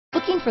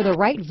Looking for the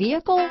right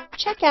vehicle?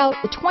 Check out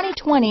the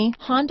 2020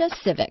 Honda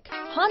Civic.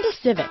 Honda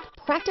Civic,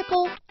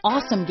 practical,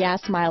 awesome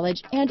gas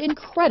mileage, and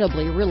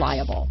incredibly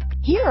reliable.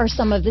 Here are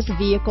some of this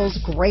vehicle's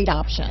great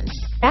options: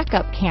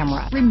 backup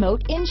camera,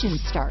 remote engine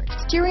start,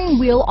 steering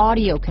wheel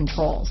audio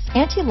controls,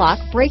 anti-lock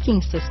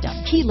braking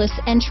system, keyless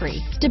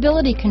entry,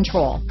 stability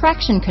control,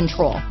 traction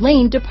control,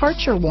 lane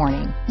departure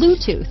warning,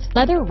 Bluetooth,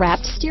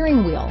 leather-wrapped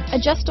steering wheel,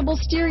 adjustable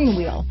steering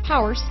wheel,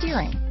 power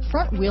steering,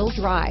 front wheel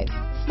drive,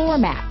 floor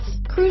mats,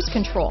 cruise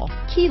control,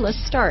 keyless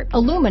start,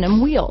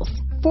 aluminum wheels,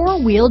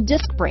 four-wheel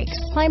disc brakes,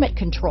 climate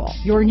control.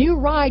 Your new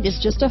ride is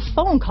just a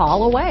phone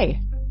call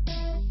away.